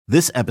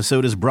This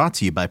episode is brought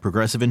to you by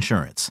Progressive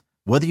Insurance.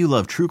 Whether you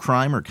love true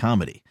crime or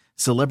comedy,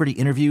 celebrity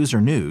interviews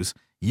or news,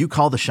 you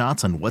call the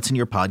shots on what's in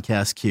your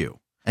podcast queue.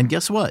 And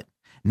guess what?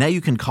 Now you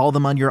can call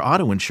them on your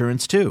auto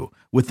insurance too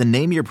with the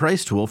Name Your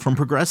Price tool from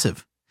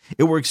Progressive.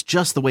 It works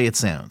just the way it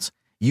sounds.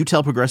 You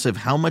tell Progressive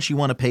how much you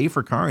want to pay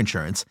for car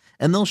insurance,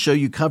 and they'll show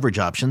you coverage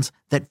options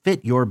that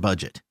fit your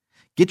budget.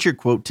 Get your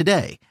quote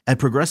today at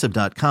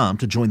Progressive.com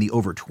to join the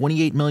over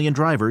 28 million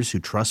drivers who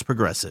trust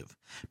Progressive.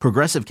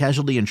 Progressive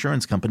Casualty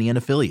Insurance Company and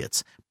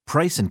Affiliates.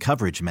 Price and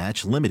coverage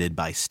match limited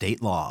by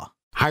state law.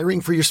 Hiring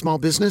for your small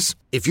business?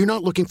 If you're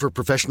not looking for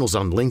professionals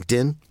on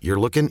LinkedIn, you're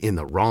looking in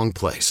the wrong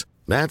place.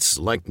 That's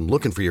like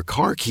looking for your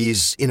car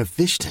keys in a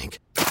fish tank.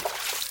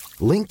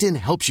 LinkedIn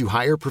helps you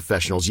hire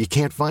professionals you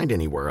can't find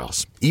anywhere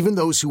else, even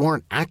those who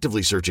aren't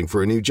actively searching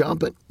for a new job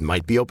but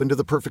might be open to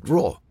the perfect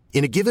role.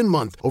 In a given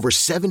month, over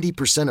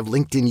 70% of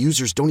LinkedIn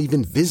users don't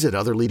even visit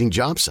other leading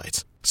job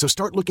sites. So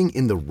start looking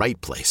in the right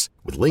place.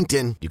 With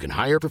LinkedIn, you can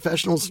hire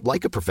professionals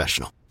like a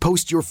professional.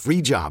 Post your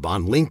free job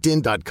on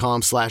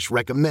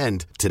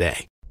linkedin.com/recommend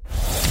today.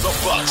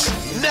 The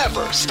Bucks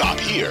never stop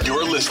here.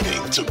 You're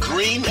listening to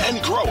Green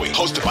and Growing,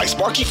 hosted by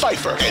Sparky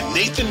Pfeiffer and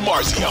Nathan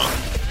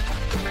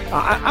Marzion.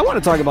 I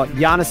want to talk about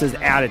Giannis's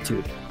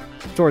attitude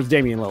towards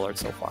Damian Lillard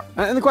so far.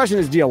 And the question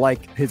is, do you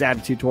like his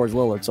attitude towards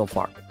Lillard so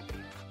far?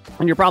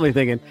 And you're probably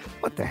thinking,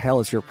 what the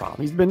hell is your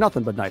problem? He's been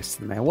nothing but nice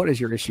to the man. What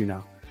is your issue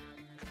now?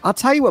 I'll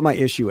tell you what my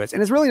issue is.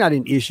 And it's really not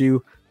an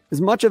issue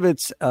as much of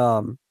it's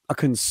a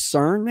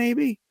concern,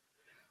 maybe.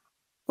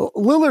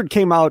 Lillard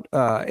came out,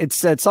 it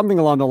said something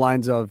along the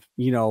lines of,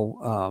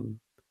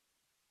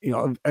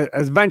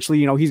 eventually,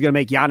 he's going to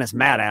make Giannis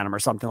mad at him or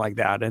something like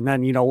that. And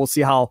then, we'll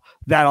see how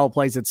that all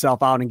plays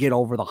itself out and get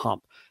over the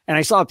hump. And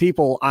I saw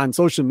people on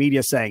social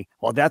media saying,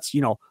 well, that's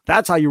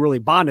how you really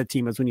bond a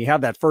team is when you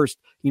have that first,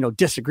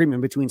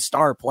 disagreement between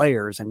star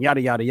players and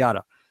yada, yada,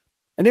 yada.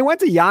 And they went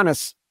to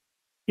Giannis,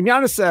 and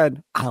Giannis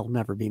said, I'll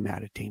never be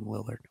mad at Dame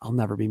Lillard. I'll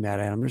never be mad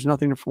at him. There's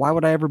nothing. Why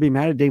would I ever be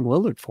mad at Dame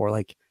Lillard for?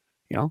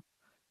 Do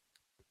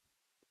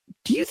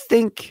you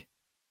think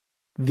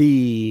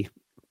the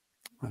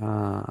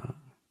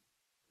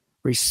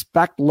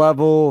respect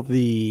level,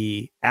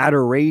 the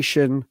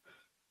adoration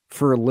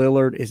for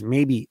Lillard is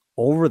maybe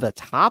over the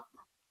top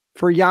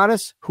for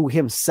Giannis, who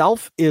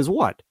himself is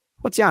what?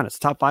 What's Giannis?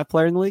 Top 5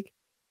 player in the league?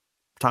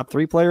 Top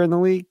 3 player in the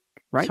league?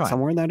 Right?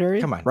 Somewhere in that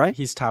area? Come on. Right?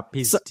 He's top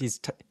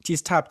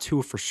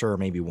 2 for sure,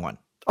 maybe 1.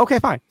 Okay,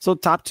 fine. So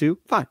top 2,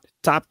 fine.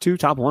 Top 2,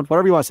 top 1,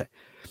 whatever you want to say.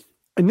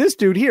 And this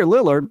dude here,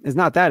 Lillard, is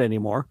not that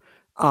anymore.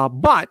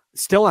 But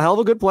still a hell of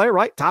a good player,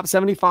 right? Top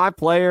 75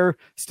 player,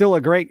 still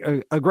a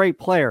great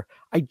player.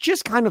 I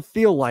just kind of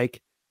feel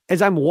like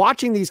as I'm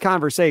watching these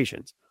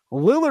conversations,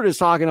 Lillard is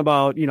talking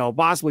about,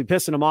 possibly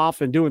pissing him off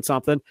and doing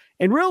something,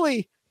 and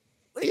really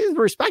he's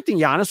respecting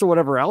Giannis or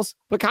whatever else,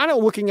 but kind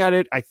of looking at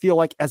it, I feel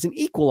like, as an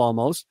equal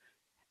almost.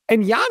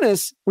 And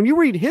Giannis, when you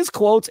read his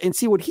quotes and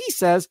see what he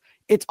says,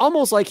 it's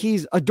almost like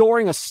he's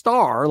adoring a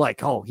star,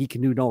 like, oh, he can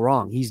do no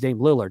wrong. He's Dame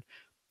Lillard.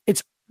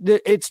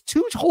 It's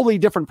two totally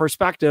different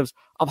perspectives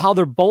of how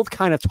they're both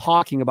kind of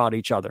talking about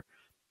each other.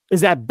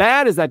 Is that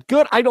bad? Is that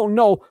good? I don't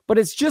know, but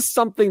it's just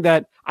something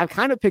that I've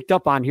kind of picked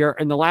up on here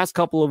in the last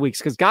couple of weeks,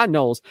 because God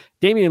knows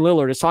Damian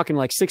Lillard is talking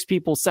like 6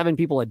 people, 7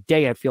 people a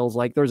day. It feels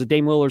like there's a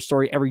Dame Lillard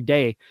story every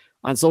day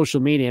on social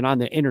media and on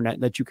the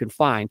internet that you can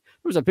find.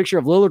 There was a picture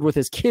of Lillard with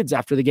his kids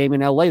after the game in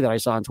LA that I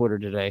saw on Twitter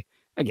today.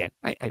 Again,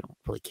 I don't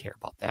really care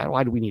about that.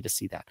 Why do we need to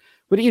see that?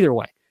 But either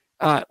way,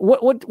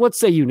 what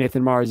say you,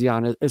 Nathan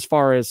Marzion, as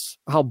far as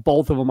how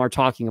both of them are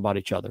talking about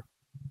each other?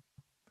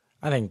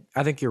 I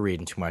think you're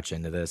reading too much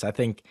into this. I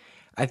don't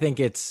even think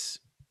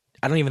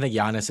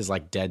Giannis is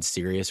like dead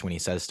serious when he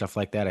says stuff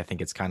like that. I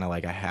think it's kind of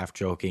like a half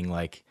joking,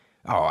 like,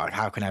 oh,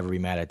 how can I ever be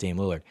mad at Dame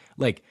Lillard?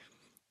 Like,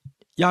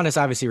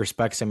 Giannis obviously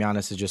respects him.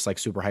 Giannis is just like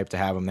super hyped to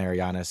have him there.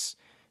 Giannis,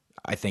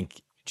 I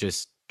think,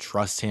 just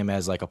trusts him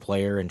as like a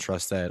player and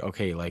trusts that,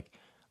 okay, like,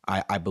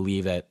 I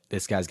believe that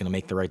this guy's going to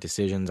make the right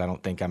decisions. I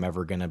don't think I'm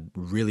ever going to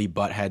really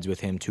butt heads with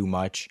him too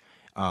much.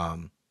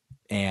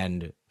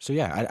 And so,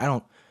 yeah, I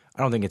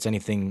don't think it's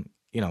anything,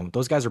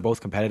 those guys are both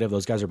competitive.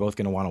 Those guys are both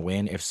going to want to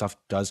win. If stuff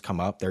does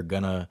come up, they're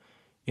going to,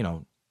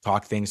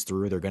 talk things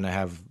through. They're going to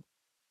have,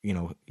 I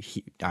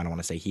don't want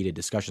to say heated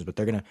discussions, but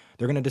they're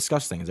going to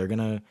discuss things. They're going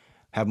to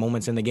have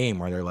moments in the game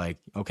where they're like,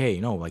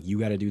 okay, like you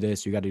got to do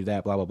this, you got to do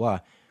that, blah, blah, blah.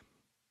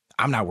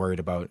 I'm not worried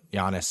about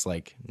Giannis,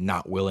 like,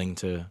 not willing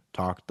to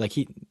talk. Like,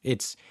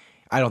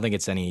 I don't think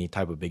it's any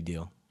type of big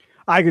deal.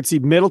 I could see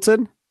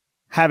Middleton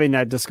having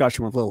that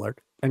discussion with Lillard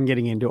and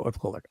getting into it with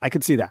Lillard. I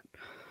could see that.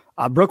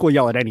 Brooke will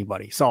yell at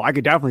anybody. So I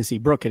could definitely see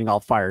Brooke getting all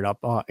fired up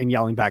and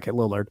yelling back at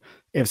Lillard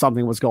if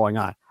something was going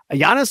on.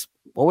 Giannis,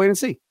 we'll wait and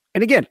see.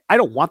 And again, I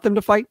don't want them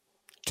to fight,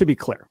 to be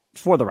clear,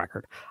 for the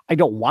record. I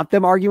don't want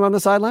them arguing on the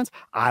sidelines.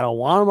 I don't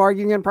want them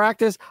arguing in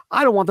practice.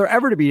 I don't want there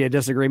ever to be a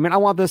disagreement. I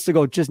want this to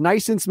go just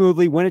nice and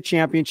smoothly, win a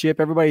championship.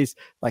 Everybody's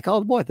like,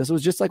 oh boy, this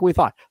was just like we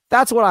thought.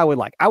 That's what I would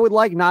like. I would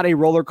like not a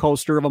roller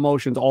coaster of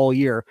emotions all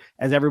year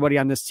as everybody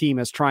on this team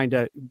is trying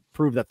to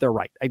prove that they're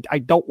right. I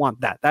don't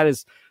want that. That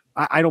is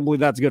I don't believe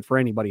that's good for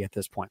anybody at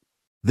this point.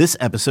 This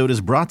episode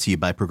is brought to you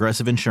by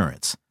Progressive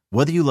Insurance.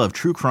 Whether you love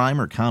true crime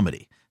or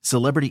comedy,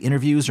 celebrity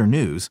interviews or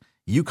news,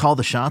 you call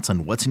the shots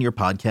on what's in your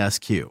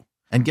podcast queue.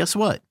 And guess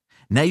what?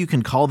 Now you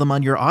can call them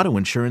on your auto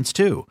insurance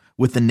too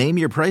with the Name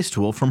Your Price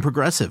tool from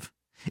Progressive.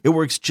 It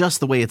works just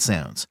the way it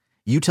sounds.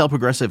 You tell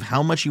Progressive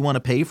how much you want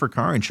to pay for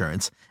car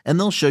insurance, and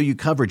they'll show you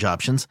coverage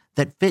options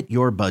that fit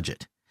your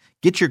budget.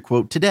 Get your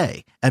quote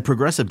today at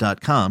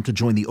Progressive.com to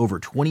join the over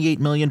 28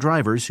 million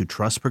drivers who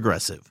trust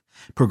Progressive.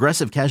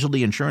 Progressive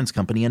Casualty Insurance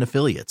Company and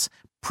Affiliates.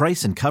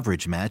 Price and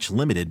coverage match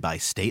limited by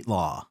state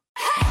law.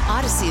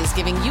 Odyssey is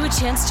giving you a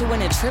chance to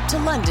win a trip to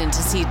London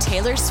to see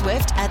Taylor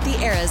Swift at the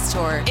Eras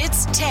Tour.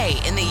 It's Tay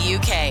in the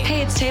UK.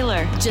 Hey, it's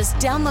Taylor. Just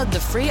download the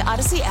free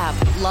Odyssey app,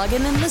 log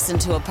in and listen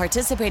to a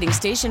participating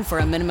station for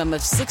a minimum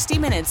of 60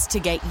 minutes to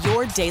get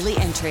your daily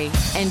entry.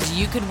 And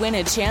you could win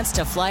a chance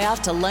to fly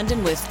off to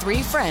London with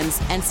 3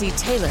 friends and see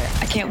Taylor.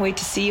 I can't wait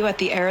to see you at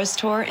the Eras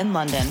Tour in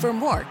London. For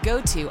more, go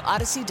to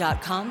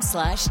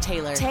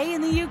odyssey.com/Taylor. Tay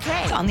in the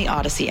UK. On the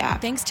Odyssey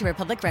app. Thanks to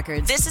Republic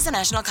Records. This is a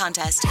national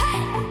contest.